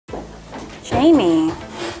Jamie.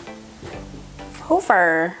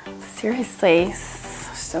 Over. Seriously.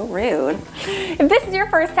 So rude. If this is your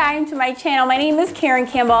first time to my channel, my name is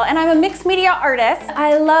Campbell and I'm a mixed media artist.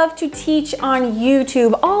 I love to teach on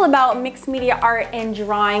YouTube all about mixed media art and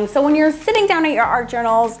drawing. So when you're sitting down at your art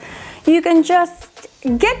journals, you can just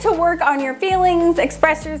get to work on your feelings,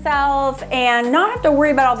 express yourself, and not have to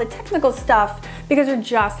worry about all the technical stuff because you're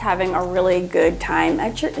just having a really good time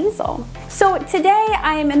at your easel. So today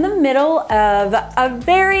I am in the middle of a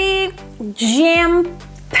very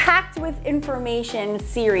jam-packed with information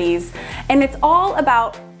series, and it's all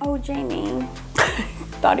about, oh, Jamie,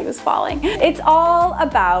 thought he was falling. It's all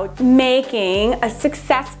about making a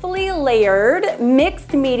successfully layered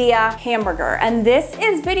mixed media hamburger, and this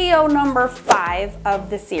is video number 5 of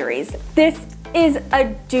the series. This is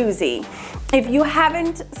a doozy. If you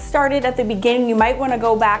haven't started at the beginning, you might want to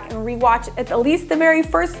go back and rewatch at least the very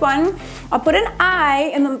first one. I'll put an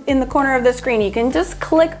I in the corner of the screen. You can just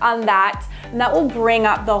click on that, and that will bring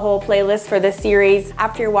up the whole playlist for this series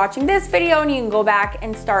after you're watching this video, and you can go back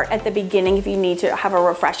and start at the beginning if you need to have a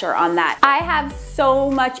refresher on that. I have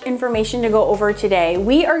so much information to go over today.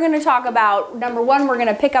 We are going to talk about, number one, we're going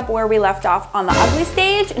to pick up where we left off on the ugly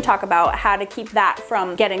stage and talk about how to keep that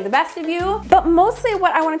from getting the best of you. But mostly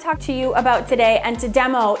what I want to talk to you about today and to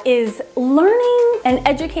demo is learning and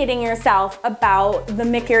educating yourself about the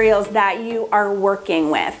materials that you are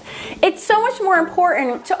working with. It's so much more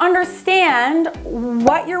important to understand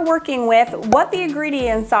what you're working with, what the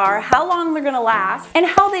ingredients are, how long they're gonna last, and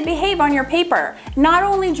how they behave on your paper. Not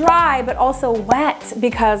only dry, but also wet,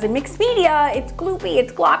 because in mixed media, it's gloopy,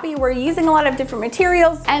 it's gloppy, we're using a lot of different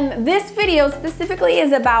materials. And this video specifically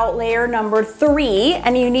is about layer number 3,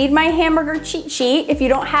 and you need my hamburger cheat sheet if you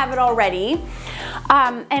don't have it already.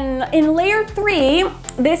 And in layer 3,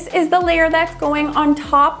 this is the layer that's going on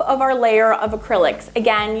top of our layer of acrylics.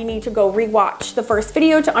 Again, you need to go rewatch the first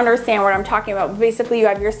video to understand what I'm talking about. Basically, you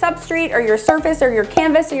have your substrate or your surface or your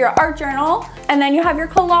canvas or your art journal, and then you have your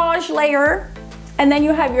collage layer, and then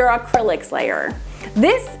you have your acrylics layer.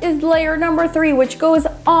 This is layer number 3, which goes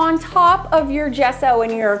on top of your gesso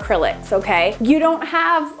and your acrylics, okay? You don't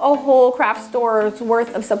have a whole craft store's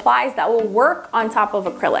worth of supplies that will work on top of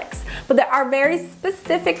acrylics, but there are very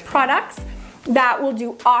specific products that will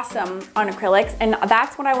do awesome on acrylics, and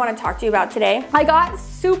that's what I want to talk to you about today. I got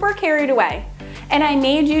super carried away, and I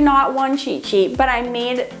made you not one cheat sheet, but I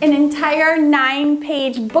made an entire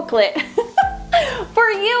 9-page booklet for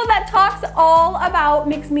you that talks all about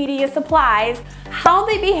mixed media supplies, how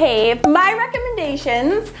they behave, my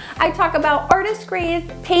recommendations. I talk about artist grade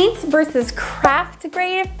paints versus craft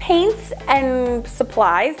grade paints and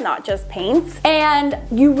supplies, not just paints. And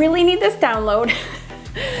you really need this download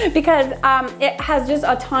because it has just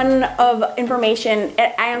a ton of information.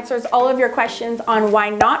 It answers all of your questions on why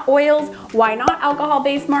not oils, why not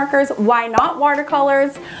alcohol-based markers, why not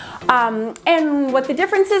watercolors, and what the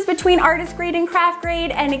difference is between artist grade and craft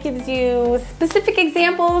grade, and it gives you specific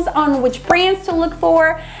examples on which brands to look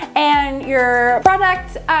for and your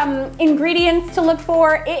product ingredients to look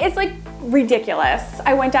for. It's like ridiculous.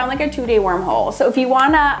 I went down like a 2-day wormhole. So if you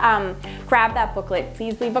wanna grab that booklet,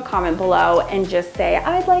 please leave a comment below and just say,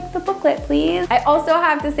 I'd like the booklet, please. I also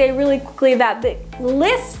have to say really quickly that the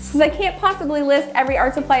lists, because I can't possibly list every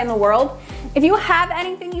art supply in the world. If you have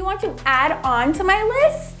anything you want to add on to my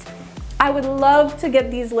list, I would love to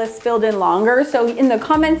get these lists filled in longer. So in the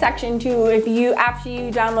comment section too, if you, after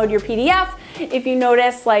you download your PDF, if you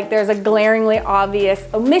notice like there's a glaringly obvious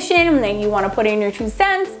omission and then you want to put in your 2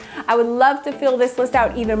 cents, I would love to fill this list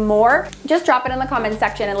out even more. Just drop it in the comment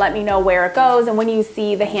section and let me know where it goes. And when you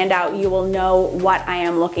see the handout, you will know what I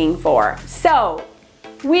am looking for. So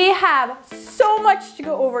we have so much to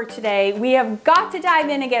go over today. We have got to dive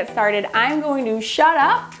in and get started. I'm going to shut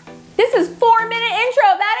up. This is 4-minute intro.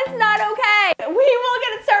 That is not okay. We will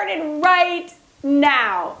get it started right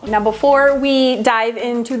now. Now, before we dive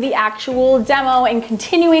into the actual demo and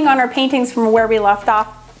continuing on our paintings from where we left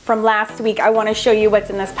off from last week, I want to show you what's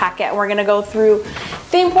in this packet. We're going to go through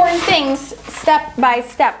the important things step by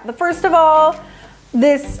step. The first of all,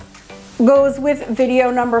 this goes with video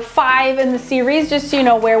number 5 in the series, just so you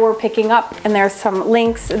know where we're picking up, and there's some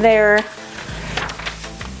links there.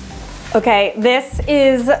 Okay, this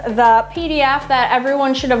is the PDF that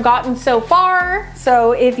everyone should have gotten so far.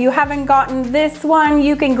 So if you haven't gotten this one,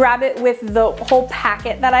 you can grab it with the whole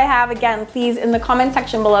packet that I have. Again, please, in the comment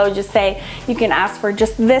section below, just say you can ask for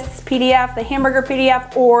just this PDF, the hamburger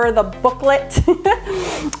PDF, or the booklet.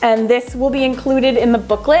 And this will be included in the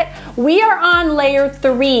booklet. We are on layer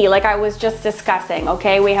 3, like I was just discussing,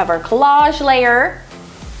 okay? We have our collage layer.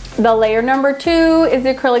 The layer number 2 is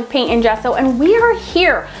acrylic paint and gesso, and we are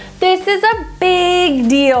here. This is a big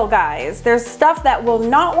deal, guys. There's stuff that will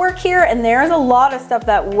not work here, and there's a lot of stuff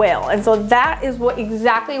that will. And so that is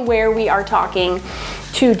exactly where we are talking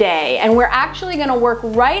today. And we're actually gonna work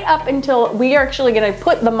right up until we are actually gonna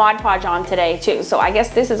put the Mod Podge on today too. So I guess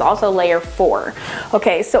this is also layer 4.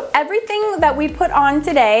 Okay, so everything that we put on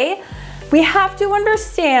today, we have to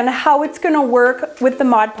understand how it's gonna work with the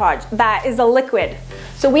Mod Podge. That is a liquid.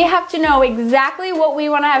 So we have to know exactly what we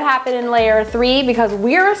want to have happen in layer 3 because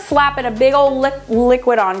we're slapping a big old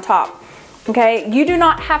liquid on top. Okay, you do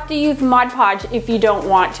not have to use Mod Podge if you don't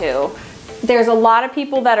want to. There's a lot of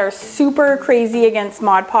people that are super crazy against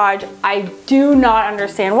Mod Podge. I do not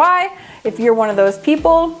understand why. If you're one of those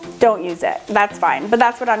people, don't use it. That's fine. But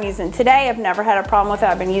that's what I'm using today. I've never had a problem with it.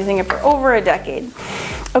 I've been using it for over a decade.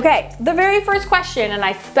 Okay, the very first question, and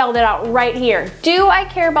I spelled it out right here. Do I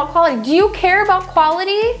care about quality? Do you care about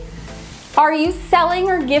quality? Are you selling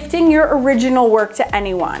or gifting your original work to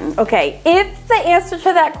anyone? Okay, if the answer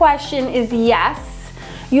to that question is yes,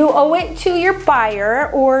 you owe it to your buyer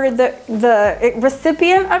or the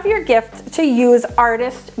recipient of your gift to use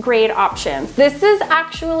artist grade options. This is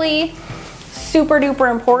actually super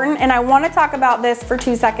duper important, and I want to talk about this for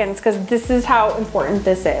 2 seconds because this is how important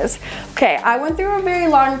this is. Okay, I went through a very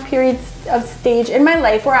long period of stage in my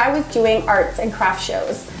life where I was doing arts and craft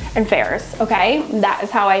shows and fairs. Okay, that is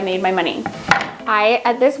how I made my money. I,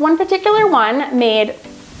 at this one particular one, made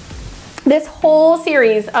this whole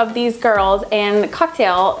series of these girls in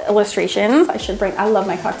cocktail illustrations. I love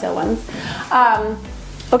my cocktail ones.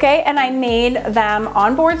 Okay, and I made them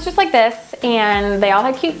on boards just like this, and they all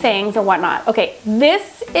had cute sayings and whatnot. Okay,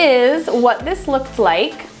 this is what this looked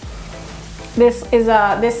like. This is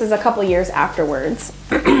a couple years afterwards.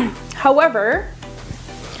 However,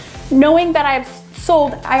 knowing that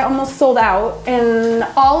I almost sold out, and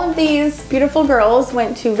all of these beautiful girls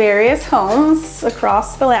went to various homes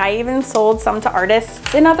across the land. I even sold some to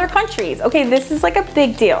artists in other countries. Okay, this is like a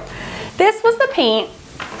big deal. This was the paint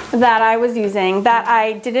that I was using that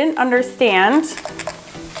I didn't understand.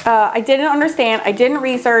 I didn't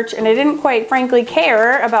research, and I didn't quite frankly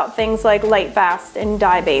care about things like light fast and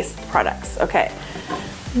dye-based products. Okay,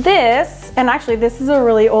 this, and actually this is a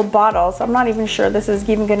really old bottle, so I'm not even sure this is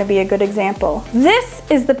even gonna be a good example. This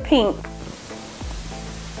is the paint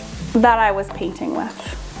that I was painting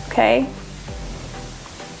with, okay?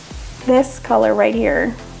 This color right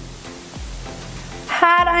here.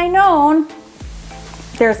 Had I known,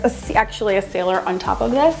 there's actually a sealer on top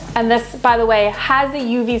of this, and this, by the way, has a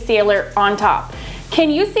UV sealer on top.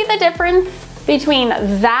 Can you see the difference between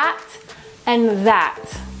that and that?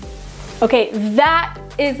 Okay, that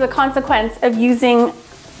is the consequence of using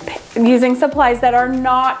supplies that are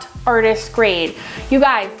not artist grade. You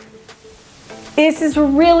guys, this is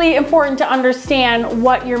really important to understand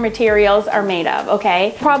what your materials are made of,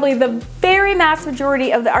 okay? Probably the very mass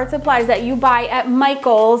majority of the art supplies that you buy at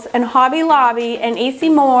Michael's and Hobby Lobby and AC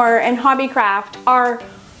Moore and Hobbycraft are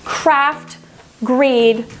craft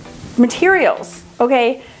grade materials,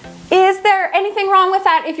 okay? Is there anything wrong with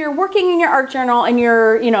that if you're working in your art journal and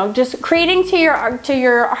you're, you know, just creating to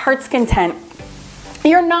your heart's content?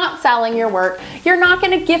 You're not selling your work. You're not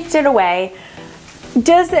gonna gift it away.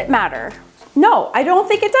 Does it matter? No, I don't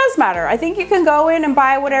think it does matter. I think you can go in and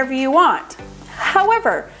buy whatever you want.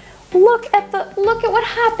 However, look at what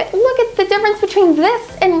happened. Look at the difference between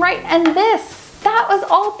this and this. That was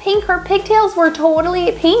all pink. Her pigtails were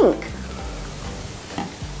totally pink.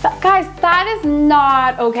 Guys, that is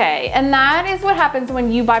not okay. And that is what happens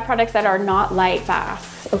when you buy products that are not light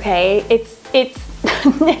fast, okay? It's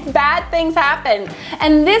bad things happen.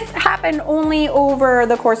 And this happened only over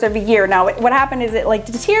the course of a year. Now, what happened is it like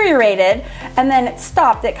deteriorated and then it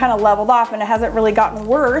stopped. It kind of leveled off and it hasn't really gotten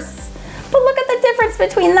worse. But look at the difference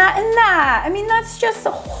between that and that. I mean, that's just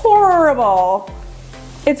horrible.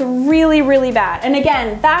 It's really, really bad. And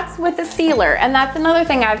again, that's with a sealer. And that's another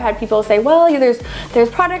thing I've had people say, well, there's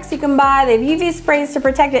products you can buy, they have UV sprays to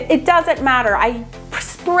protect it. It doesn't matter. I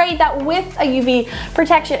sprayed that with a UV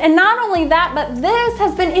protection. And not only that, but this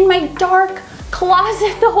has been in my dark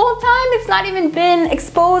closet the whole time. It's not even been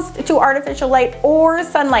exposed to artificial light or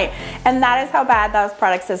sunlight. And that is how bad those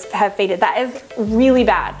products have faded. That is really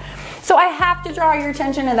bad. So I have to draw your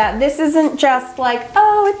attention to that. This isn't just like,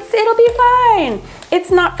 oh, it'll be fine. It's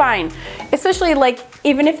not fine. Especially like,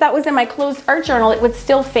 even if that was in my closed art journal, it would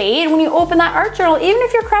still fade. When you open that art journal, even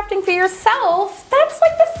if you're crafting for yourself, that's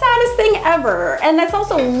like the saddest thing ever. And that's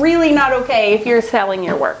also really not okay if you're selling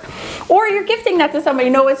your work. or you're gifting that to somebody,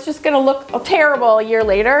 no, it's just gonna look terrible a year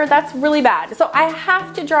later. That's really bad. So I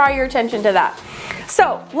have to draw your attention to that.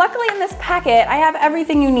 So luckily in this packet, I have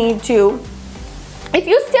everything you need to. If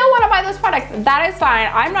you still want to buy those products, that is fine.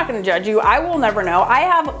 I'm not going to judge you. I will never know. I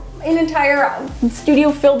have an entire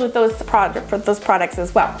studio filled with those products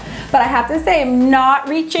as well. But I have to say, I'm not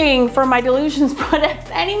reaching for my Delusions products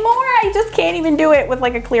anymore. I just can't even do it with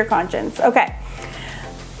like a clear conscience. Okay.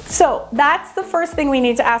 So that's the first thing we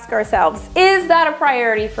need to ask ourselves. Is that a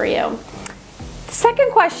priority for you?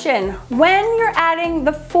 Second question, when you're adding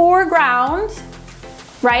the foreground,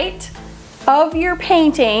 right, of your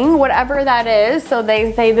painting, whatever that is, so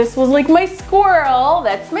they say this was like my squirrel,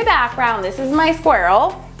 that's my background, this is my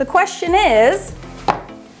squirrel. The question is,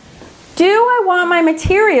 do I want my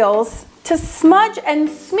materials to smudge and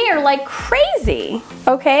smear like crazy?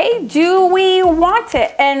 Okay, do we want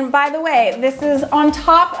it? And by the way, this is on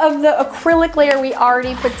top of the acrylic layer we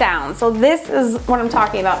already put down. So this is what I'm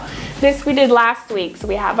talking about. This we did last week. So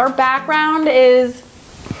we have our background is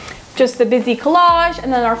just the busy collage,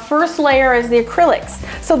 and then our first layer is the acrylics.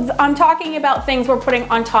 So I'm talking about things we're putting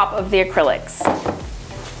on top of the acrylics.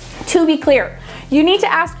 To be clear, you need to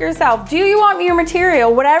ask yourself, do you want your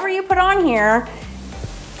material, whatever you put on here,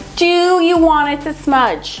 do you want it to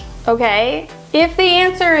smudge? Okay? If the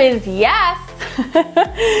answer is yes,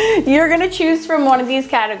 you're gonna choose from one of these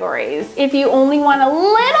categories. If you only want a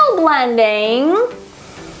little blending,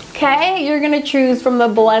 okay, you're gonna choose from the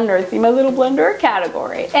blender, see my little blender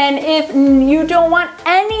category. And if you don't want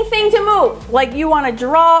anything to move, like you wanna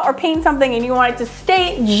draw or paint something and you want it to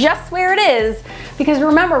stay just where it is, because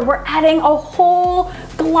remember, we're adding a whole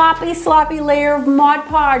gloppy, sloppy layer of Mod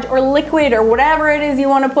Podge or liquid or whatever it is you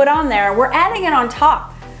wanna put on there, we're adding it on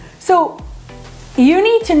top. So you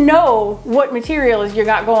need to know what materials you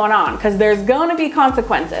got going on, because there's gonna be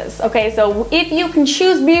consequences. Okay, so if you can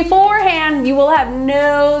choose beforehand, you will have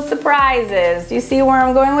no surprises. Do you see where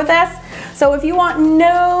I'm going with this? So if you want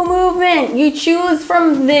no movement, you choose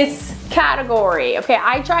from this category. Okay,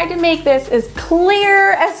 I tried to make this as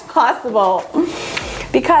clear as possible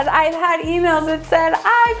because I've had emails that said,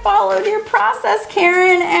 I followed your process,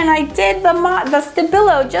 Karen, and I did the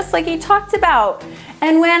Stabilo just like you talked about.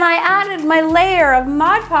 And when I added my layer of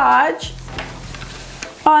Mod Podge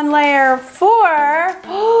on layer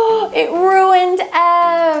 4, it ruined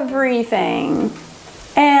everything.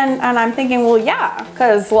 And I'm thinking, well, yeah,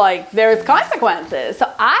 because like there's consequences.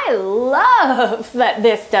 So I love that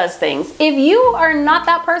this does things. If you are not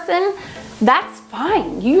that person, that's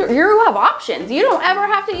fine. You have options. You don't ever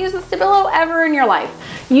have to use the Stabilo ever in your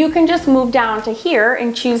life. You can just move down to here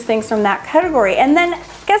and choose things from that category. And then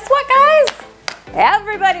guess what, guys?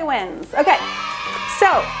 Everybody wins. Okay,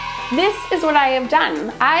 so this is what I have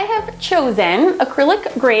done. I have chosen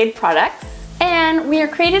acrylic grade products, and we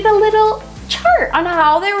have created a little chart on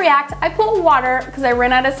how they react. I put water because I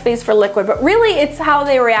ran out of space for liquid, but really it's how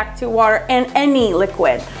they react to water and any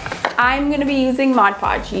liquid. I'm gonna be using Mod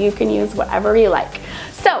Podge. You can use whatever you like.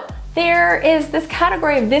 So there is this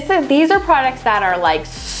category of these are products that are like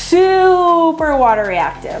super water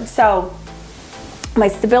reactive. So my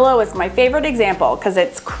Stabilo is my favorite example because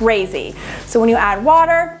it's crazy. So when you add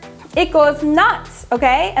water, it goes nuts,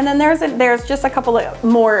 okay? And then there's just a couple of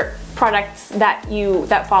more products that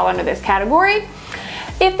fall under this category.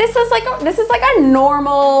 If this is like a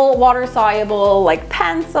normal water soluble like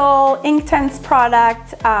pencil, Inktense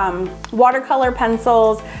product, watercolor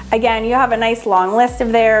pencils. Again, you have a nice long list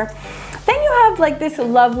of there. Then you have like this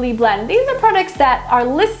lovely blend. These are products that are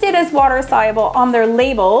listed as water soluble on their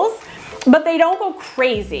labels, but they don't go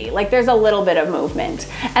crazy. Like there's a little bit of movement.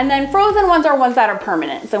 And then frozen ones are ones that are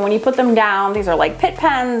permanent. So when you put them down, these are like Pitt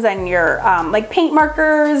pens and your like paint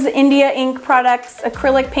markers, India ink products,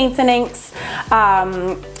 acrylic paints and inks,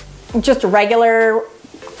 just regular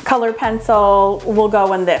color pencil will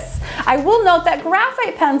go in this. I will note that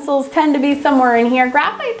graphite pencils tend to be somewhere in here.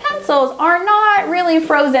 Graphite pencils are not really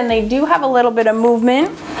frozen. They do have a little bit of movement,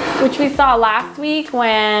 which we saw last week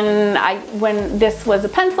when this was a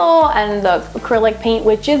pencil and the acrylic paint,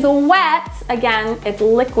 which is wet, again, it's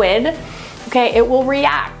liquid, okay, it will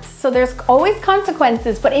react. So there's always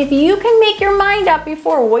consequences, but if you can make your mind up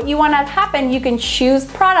before what you want to have happen, you can choose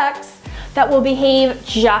products that will behave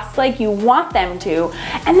just like you want them to,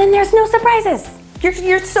 and then there's no surprises.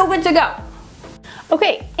 You're so good to go.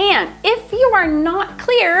 Okay, and if you are not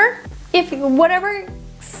clear, if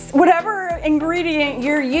whatever ingredient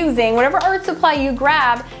you're using, whatever art supply you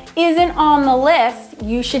grab isn't on the list,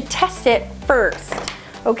 you should test it first,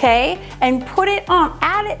 okay? And put it on,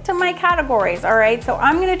 add it to my categories, all right? So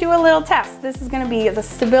I'm gonna do a little test. This is gonna be the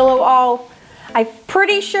Stabilo all I'm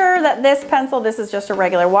pretty sure that this pencil, this is just a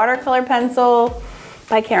regular watercolor pencil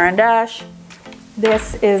by Caran d'Ache.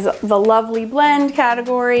 This is the Lovely Blend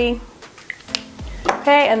category.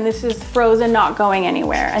 Okay, and this is frozen, not going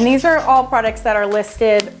anywhere. And these are all products that are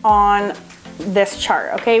listed on this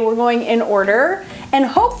chart, okay? We're going in order, and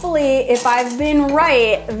hopefully if I've been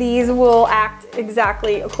right, these will act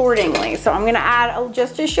exactly accordingly. So I'm gonna add,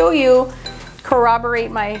 just to show you,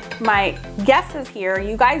 corroborate my guesses here.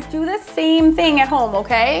 You guys do the same thing at home,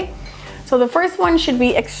 okay? So the first one should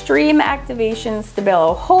be Extreme Activation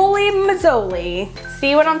Stabilo. Holy mazzoli.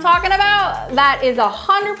 See what I'm talking about? That is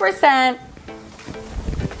 100%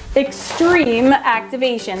 extreme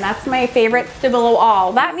activation. That's my favorite Stabilo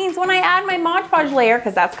all. That means when I add my Mod Podge layer,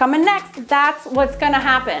 because that's coming next, that's what's gonna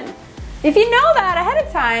happen. If you know that ahead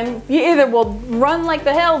of time, you either will run like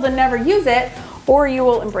the hills and never use it, or you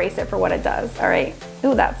will embrace it for what it does. All right,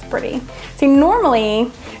 ooh, that's pretty. See,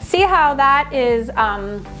 normally, see how that is,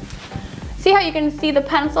 see how you can see the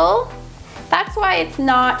pencil? That's why it's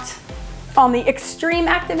not on the extreme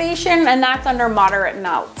activation, and that's under moderate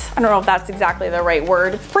melt. I don't know if that's exactly the right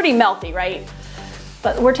word. It's pretty melty, right?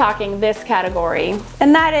 But we're talking this category.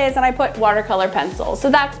 And that is, and I put watercolor pencil. So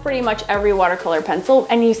that's pretty much every watercolor pencil.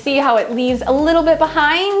 And you see how it leaves a little bit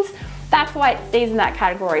behind? That's why it stays in that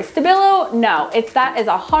category. Stabilo, no, that is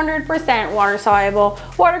 100% water soluble.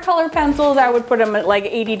 Watercolor pencils, I would put them at like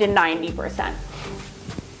 80 to 90%.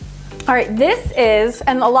 All right, this is,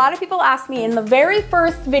 and a lot of people asked me in the very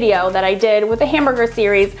first video that I did with the hamburger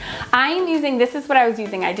series, I'm using, this is what I was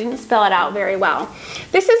using. I didn't spell it out very well.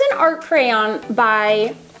 This is an art crayon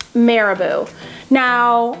by Marabou.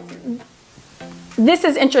 Now, this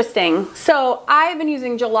is interesting. So I've been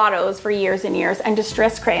using gelatos for years and years, and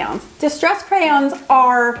distress crayons. Distress crayons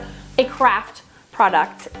are a craft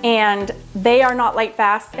product, and they are not light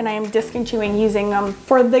fast, and I am discontinuing using them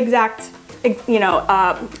for the exact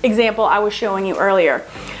example I was showing you earlier.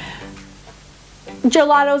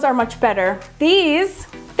 Gelatos are much better. These,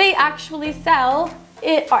 they actually sell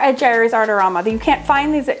it at Jerry's Artorama. You can't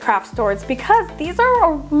find these at craft stores because these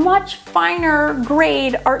are a much finer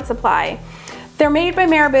grade art supply. They're made by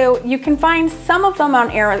Marabou. You can find some of them on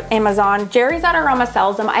Amazon. Jerry's Artorama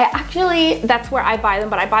sells them. That's where I buy them,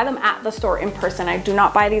 but I buy them at the store in person. I do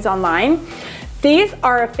not buy these online. These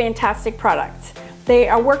are a fantastic product. They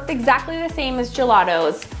are worked exactly the same as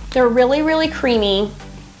gelatos. They're really, really creamy.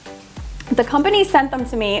 The company sent them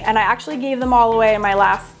to me, and I actually gave them all away in my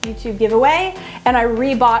last YouTube giveaway, and I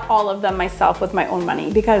rebought all of them myself with my own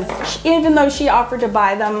money, because even though she offered to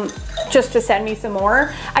buy them just to send me some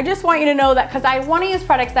more, I just want you to know that, because I want to use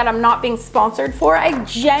products that I'm not being sponsored for. I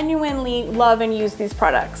genuinely love and use these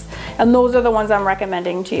products, and those are the ones I'm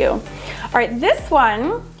recommending to you. All right, this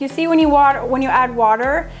one, you see when you add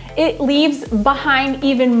water, it leaves behind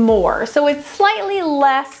even more. So it's slightly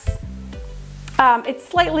less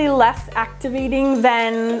activating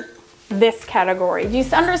than this category. Do you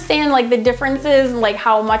understand like the differences, like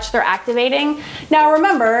how much they're activating? Now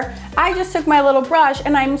remember, I just took my little brush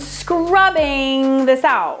and I'm scrubbing this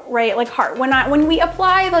out, right? Like hard. When we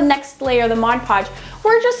apply the next layer, the Mod Podge,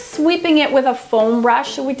 we're just sweeping it with a foam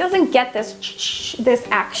brush, so it doesn't get this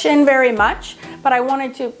action very much, but I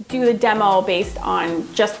wanted to do the demo based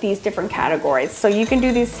on just these different categories. So you can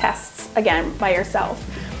do these tests again by yourself.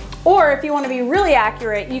 Or if you want to be really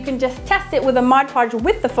accurate, you can just test it with a Mod Podge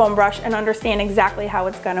with the foam brush and understand exactly how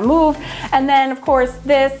it's going to move. And then of course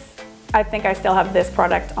this, I think I still have this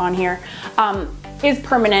product on here, is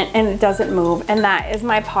permanent and it doesn't move, and that is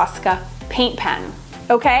my Posca paint pen.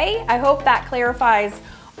 Okay, I hope that clarifies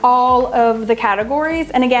all of the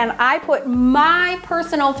categories. And again, I put my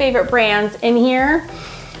personal favorite brands in here.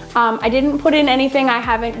 I didn't put in anything I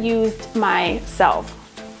haven't used myself.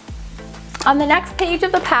 On the next page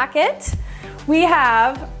of the packet, we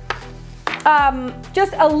have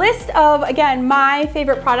just a list of, again, my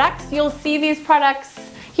favorite products. You'll see these products.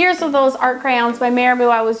 Here's those art crayons by Marabou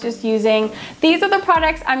I was just using. These are the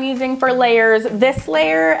products I'm using for layers. This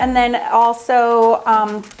layer, and then also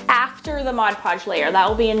after the Mod Podge layer. That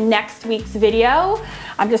will be in next week's video.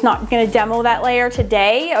 I'm just not gonna demo that layer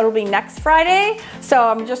today. It'll be next Friday. So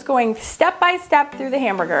I'm just going step by step through the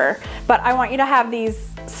hamburger. But I want you to have these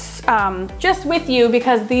just with you,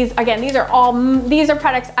 because these are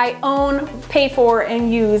products I own, pay for,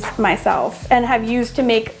 and use myself, and have used to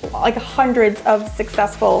make like hundreds of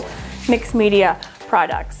successful mixed media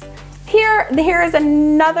products. Here is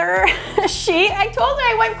another sheet. I told you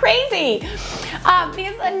I went crazy.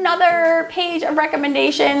 This is another page of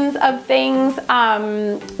recommendations of things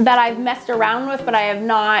that I've messed around with, but I have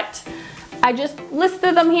not. I just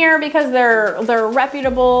listed them here because they're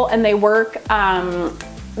reputable and they work.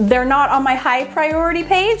 they're not on my high priority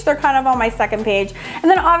page, they're kind of on my second page. And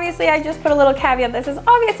then obviously I just put a little caveat that says,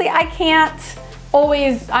 obviously I can't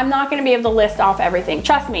always, I'm not gonna be able to list off everything.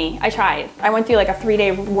 Trust me, I tried. I went through like a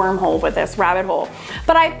 3-day wormhole with this, rabbit hole.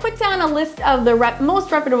 But I put down a list of the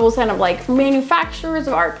most reputable kind of like manufacturers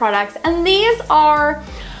of art products, and these are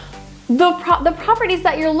the properties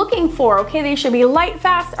that you're looking for, okay? They should be light,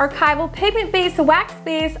 fast, archival, pigment-based,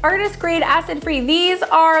 wax-based, artist-grade, acid-free. These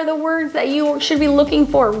are the words that you should be looking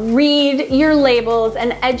for. Read your labels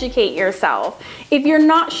and educate yourself. If you're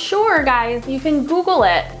not sure, guys, you can Google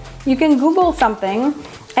it. You can Google something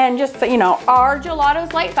and just say, you know, are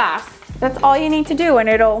gelatos light fast? That's all you need to do, and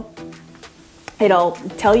it'll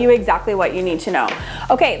tell you exactly what you need to know.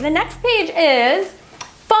 Okay, the next page is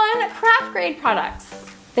fun craft grade products.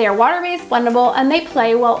 They are water-based, blendable, and they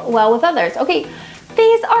play well with others. Okay,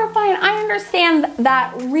 these are fine. I understand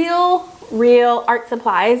that real art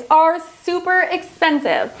supplies are super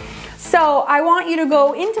expensive. So I want you to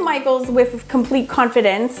go into Michael's with complete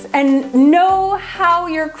confidence and know how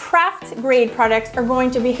your craft grade products are going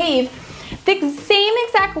to behave the same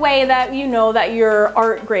exact way that you know that your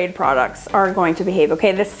art grade products are going to behave,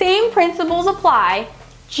 okay? The same principles apply.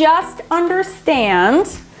 Just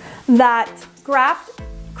understand that craft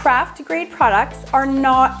grade products are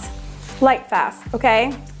not light fast,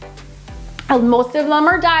 okay? Most of them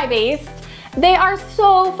are dye-based. They are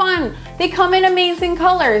so fun. They come in amazing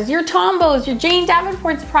colors. Your Tombows, your Jane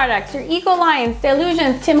Davenport's products, your Ecolines,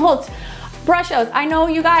 Delusions, Tim Holtz, Brushos. I know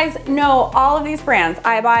you guys know all of these brands.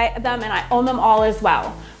 I buy them and I own them all as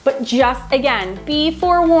well. But just again, be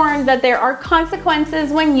forewarned that there are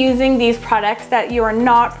consequences when using these products, that you are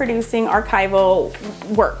not producing archival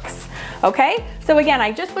works. Okay, so again,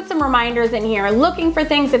 I just put some reminders in here, looking for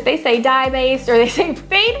things. If they say dye-based or they say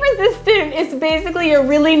fade resistant, it's basically a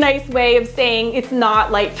really nice way of saying it's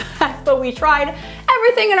not light fast, but we tried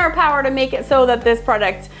everything in our power to make it so that this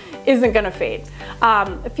product isn't gonna fade.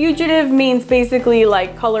 Fugitive means basically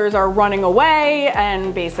like colors are running away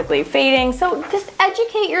and basically fading. So just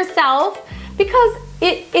educate yourself, because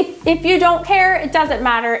if you don't care, it doesn't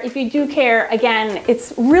matter. If you do care, again,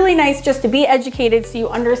 it's really nice just to be educated so you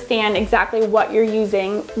understand exactly what you're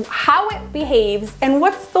using, how it behaves, and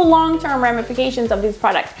what's the long-term ramifications of these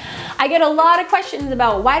products. I get a lot of questions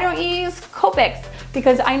about why don't you use Copics?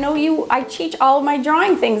 Because I know I teach all of my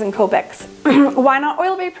drawing things in Copics. Why not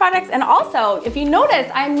oil-based products? And also, if you notice,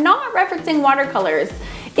 I'm not referencing watercolors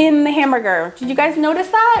in the Hamburger. Did you guys notice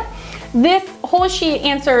that? This whole sheet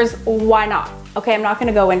answers why not. Okay, I'm not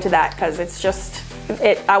gonna go into that because it's just,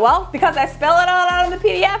 well, because I spell it all out in the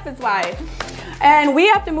PDF is why. And we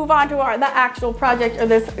have to move on to the actual project, or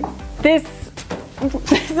this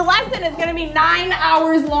lesson is gonna be 9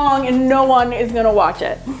 hours long and no one is gonna watch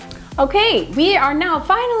it. Okay, we are now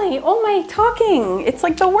finally, oh my talking, it's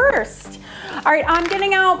like the worst. All right, I'm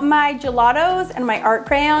getting out my gelatos and my art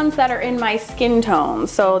crayons that are in my skin tone.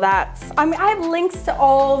 So that's, I have links to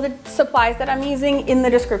all the supplies that I'm using in the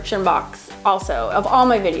description box also of all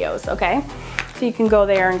my videos, okay? So you can go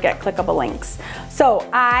there and get clickable links. So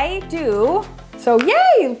yay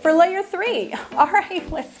for layer 3. All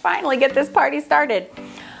right, let's finally get this party started.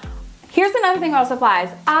 Here's another thing about supplies.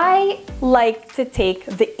 I like to take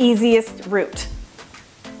the easiest route.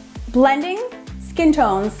 Blending skin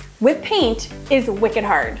tones with paint is wicked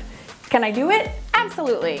hard. Can I do it?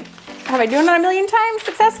 Absolutely. Have I done it a million times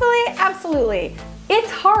successfully? Absolutely.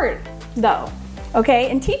 It's hard though, okay?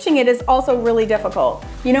 And teaching it is also really difficult.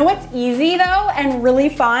 You know what's easy though and really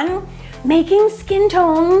fun? Making skin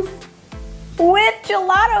tones with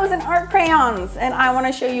gelatos and art crayons. And I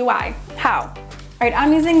wanna show you why. How? All right,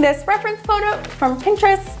 I'm using this reference photo from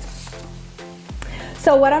Pinterest.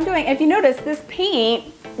 So what I'm doing, if you notice, this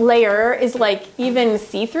paint layer is like even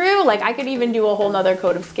see-through. Like I could even do a whole nother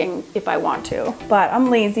coat of skin if I want to, but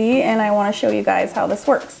I'm lazy and I want to show you guys how this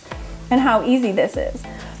works and how easy this is.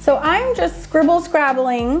 So I'm just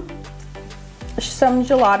scrabbling some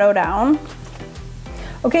gelato down.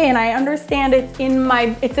 Okay, and I understand it's in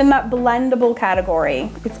that blendable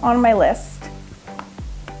category. It's on my list.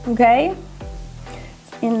 Okay,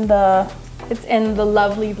 it's in the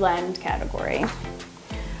lovely blend category.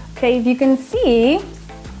 Okay, if you can see,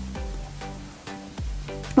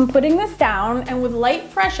 I'm putting this down, and with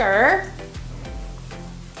light pressure,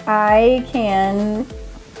 I can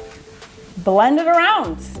blend it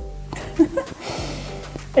around.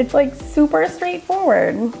 It's like super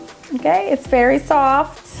straightforward. Okay, it's very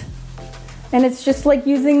soft, and it's just like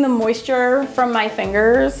using the moisture from my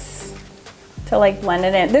fingers to like blend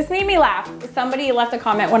it in. This made me laugh. Somebody left a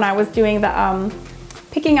comment when I was doing the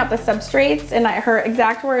picking up the substrates, and her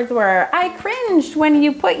exact words were, "I cringed when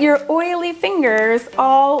you put your oily fingers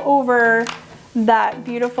all over that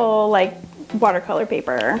beautiful like watercolor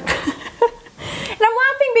paper." And I'm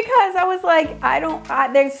laughing because I was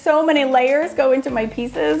like, there's so many layers go into my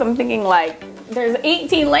pieces. I'm thinking like, there's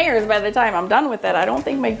 18 layers by the time I'm done with it. I don't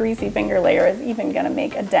think my greasy finger layer is even gonna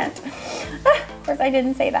make a dent. Of course, I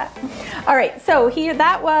didn't say that. All right, so here,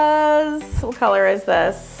 that was, what color is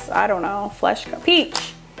this? I don't know,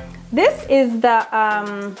 peach. This is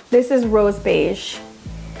this is rose beige,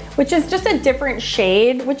 which is just a different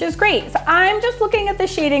shade, which is great. So I'm just looking at the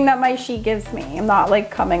shading that my sheet gives me. I'm not like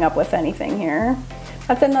coming up with anything here.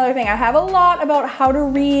 That's another thing. I have a lot about how to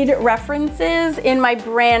read references in my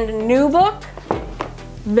brand new book.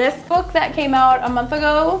 This book that came out a month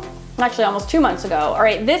ago, actually almost 2 months ago. All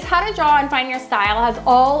right, this How to Draw and Find Your Style has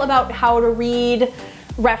all about how to read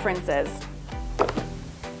references,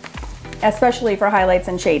 especially for highlights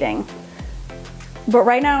and shading. But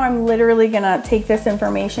right now I'm literally gonna take this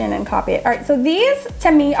information and copy it. All right, so these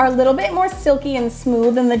to me are a little bit more silky and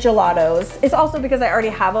smooth than the gelatos. It's also because I already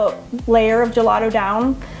have a layer of gelato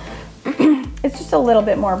down. It's just a little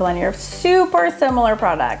bit more blended. Super similar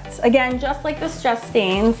products. Again, just like the stress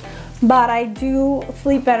stains, but I do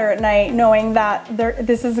sleep better at night knowing that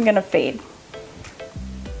this isn't gonna fade.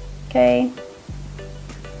 Okay.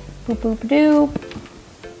 Boop, boop, doop.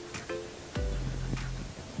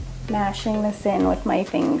 Mashing this in with my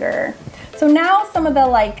finger. So now some of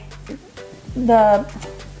the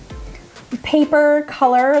paper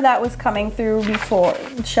color that was coming through before,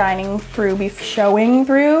 showing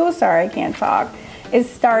through, sorry, I can't talk, is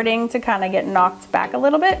starting to kind of get knocked back a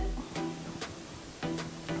little bit.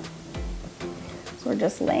 So we're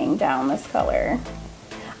just laying down this color.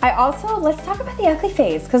 Let's talk about the ugly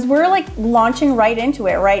phase, because we're like launching right into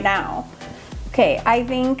it right now. Okay, I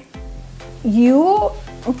think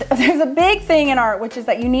there's a big thing in art, which is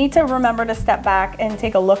that you need to remember to step back and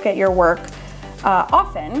take a look at your work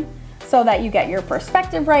often, so that you get your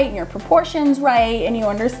perspective right and your proportions right, and you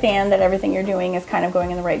understand that everything you're doing is kind of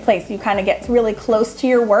going in the right place. You kind of get really close to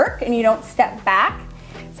your work and you don't step back.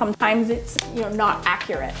 Sometimes it's not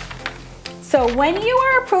accurate. So when you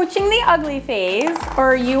are approaching the ugly phase,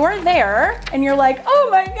 or you are there and you're like, oh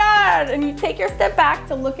my God, and you take your step back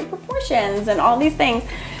to look at proportions and all these things,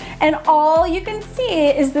 and all you can see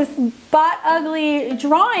is this butt ugly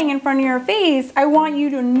drawing in front of your face, I want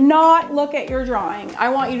you to not look at your drawing. I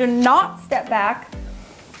want you to not step back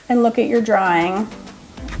and look at your drawing.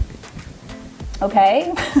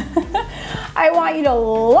 Okay? I want you to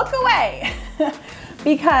look away.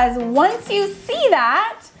 Because once you see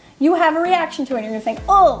that, you have a reaction to it. You're gonna think,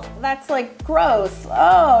 oh, that's like gross.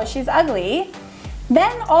 Oh, she's ugly.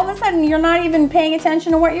 Then all of a sudden you're not even paying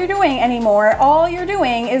attention to what you're doing anymore. All you're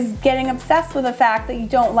doing is getting obsessed with the fact that you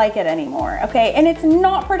don't like it anymore, okay? And it's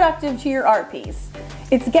not productive to your art piece.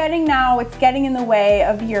 It's getting in the way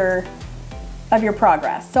of your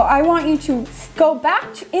progress. So I want you to go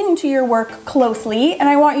back into your work closely, and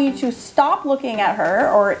I want you to stop looking at her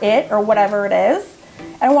or it or whatever it is.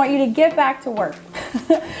 I want you to get back to work.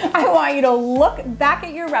 I want you to look back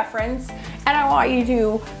at your reference, and I want you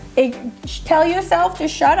to tell yourself to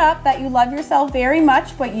shut up, that you love yourself very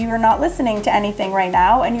much, but you are not listening to anything right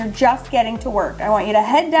now, and you're just getting to work. I want you to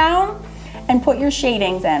head down and put your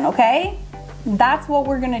shadings in, okay? That's what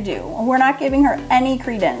we're gonna do. We're not giving her any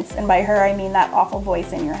credence, and by her I mean that awful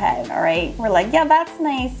voice in your head, all right? We're like, yeah, that's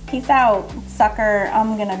nice, peace out, sucker,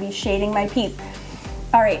 I'm gonna be shading my piece.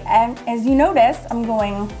 All right, and as you notice, I'm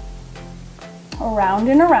going around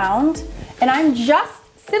and around, and I'm just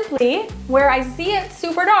simply, where I see it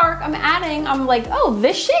super dark, I'm like, oh,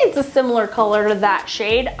 this shade's a similar color to that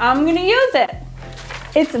shade. I'm gonna use it.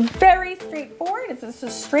 It's very straightforward. It's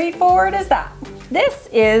as straightforward as that. This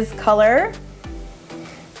is color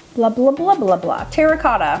blah, blah, blah, blah, blah,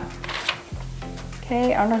 terracotta.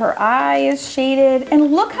 Okay, under her eye is shaded.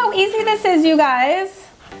 And look how easy this is, you guys.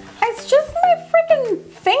 It's just my freaking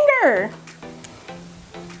finger.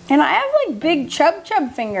 And I have like big chub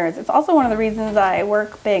fingers. It's also one of the reasons I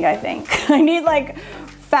work big, I think. I need like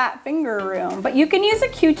fat finger room, but you can use a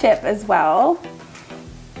Q-tip as well.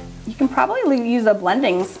 You can probably use a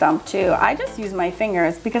blending stump too. I just use my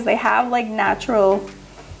fingers because they have like natural,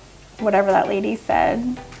 whatever that lady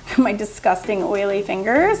said, my disgusting oily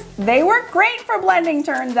fingers. They work great for blending,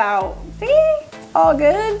 turns out. See, it's all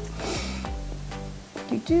good.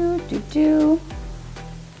 Do.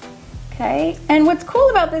 Okay, and what's cool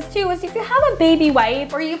about this too is if you have a baby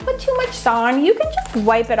wipe or you put too much on, you can just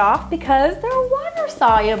wipe it off because they're water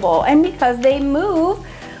soluble and because they move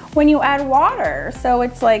when you add water. So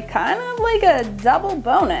it's like kind of like a double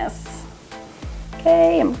bonus.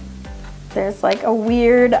 Okay, and there's like a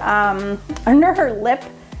weird, under her lip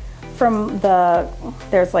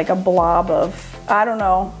there's like a blob of, I don't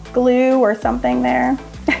know, glue or something there.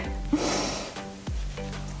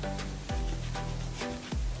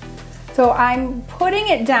 So I'm putting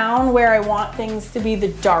it down where I want things to be the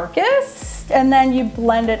darkest, and then you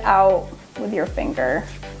blend it out with your finger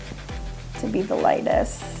to be the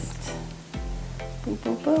lightest. Boop,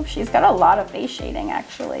 boop, boop. She's got a lot of face shading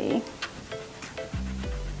actually.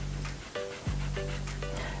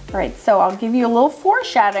 All right, so I'll give you a little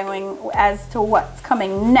foreshadowing as to what's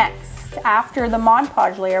coming next after the Mod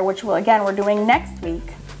Podge layer, which we're doing next week.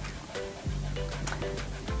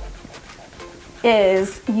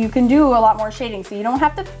 Is you can do a lot more shading, so you don't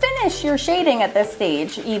have to finish your shading at this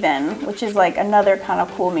stage even, which is like another kind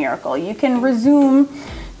of cool miracle. You can resume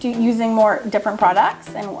to using more different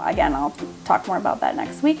products, and again, I'll talk more about that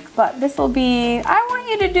next week, but this will be, I want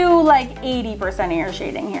you to do like 80% of your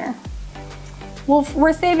shading here.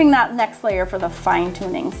 We're saving that next layer for the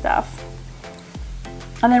fine-tuning stuff.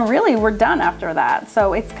 And then really we're done after that.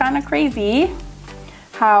 So it's kind of crazy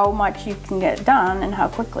how much you can get done and how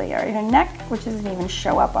quickly. All right, her neck, which doesn't even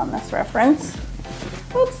show up on this reference.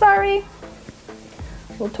 Oops, sorry.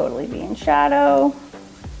 Will totally be in shadow.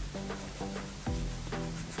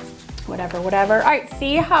 Whatever. All right,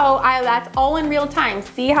 see how that's all in real time.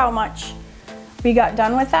 See how much we got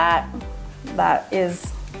done with that? That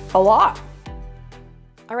is a lot.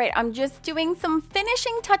 All right, I'm just doing some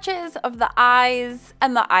finishing touches of the eyes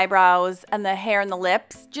and the eyebrows and the hair and the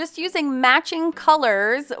lips, just using matching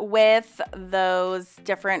colors with those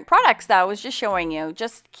different products that I was just showing you,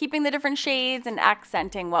 just keeping the different shades and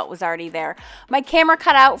accenting what was already there. My camera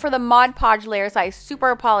cut out for the Mod Podge layer, so I super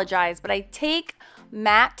apologize, but I take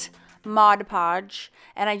matte Mod Podge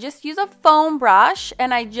and I just use a foam brush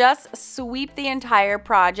and I just sweep the entire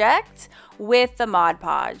project with the Mod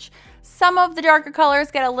Podge. Some of the darker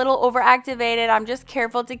colors get a little overactivated. I'm just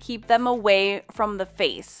careful to keep them away from the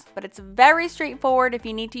face. But it's very straightforward. If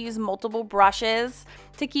you need to use multiple brushes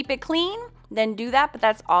to keep it clean, then do that, but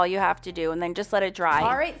that's all you have to do, and then just let it dry.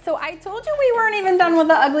 All right, so I told you we weren't even done with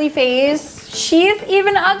the ugly face. She's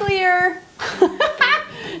even uglier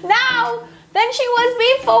now than she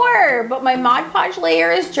was before, but my Mod Podge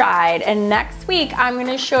layer is dried, and next week I'm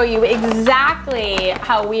gonna show you exactly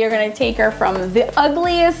how we are gonna take her from the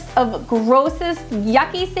ugliest of grossest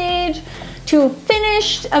yucky stage to a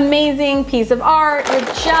finished amazing piece of art with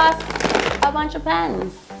just a bunch of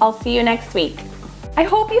pens. I'll see you next week. I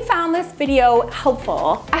hope you found this video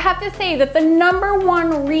helpful. I have to say that the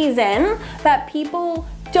 #1 reason that people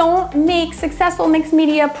don't make successful mixed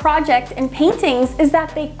media projects and paintings is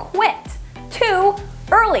that they quit too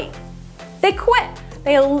early. They quit.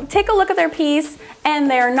 They take a look at their piece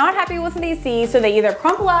and they're not happy with what they see, so they either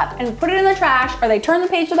crumple up and put it in the trash, or they turn the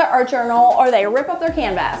page to their art journal, or they rip up their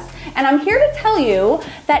canvas. And I'm here to tell you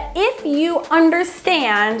that if you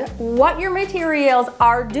understand what your materials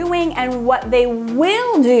are doing and what they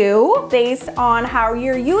will do based on how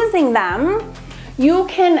you're using them,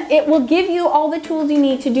 it will give you all the tools you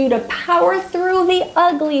need to do to power through the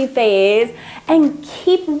ugly phase and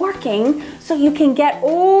keep working so you can get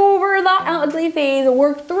over the ugly phase,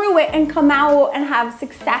 work through it, and come out and have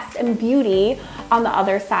success and beauty on the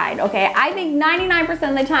other side, okay? I think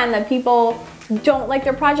 99% of the time that people don't like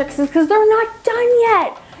their projects is because they're not done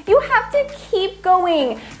yet. You have to keep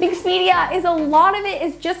going. Mixed media is a lot of it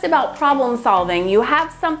is just about problem solving. You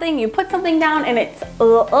have something, you put something down and it's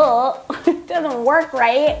it doesn't work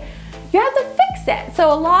right. You have to fix it.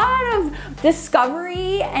 So a lot of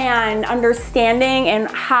discovery and understanding and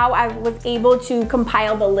how I was able to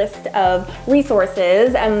compile the list of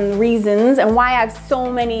resources and reasons and why I have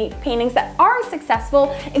so many paintings that are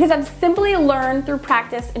successful, because I've simply learned through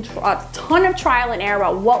practice and a ton of trial and error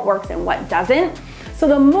about what works and what doesn't. So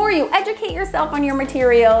the more you educate yourself on your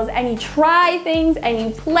materials and you try things and you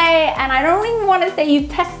play, and I don't even want to say you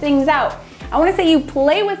test things out, I want to say you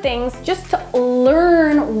play with things just to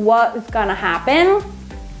learn what is gonna happen.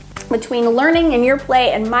 Between learning and your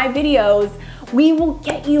play and my videos, we will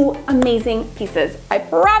get you amazing pieces, I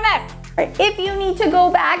promise. If you need to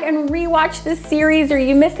go back and rewatch this series or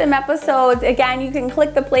you missed some episodes, again, you can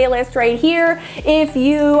click the playlist right here. If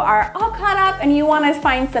you are all caught up and you want to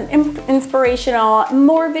find some inspirational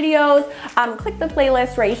more videos, click the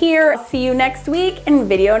playlist right here. I'll see you next week in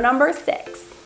video number 6.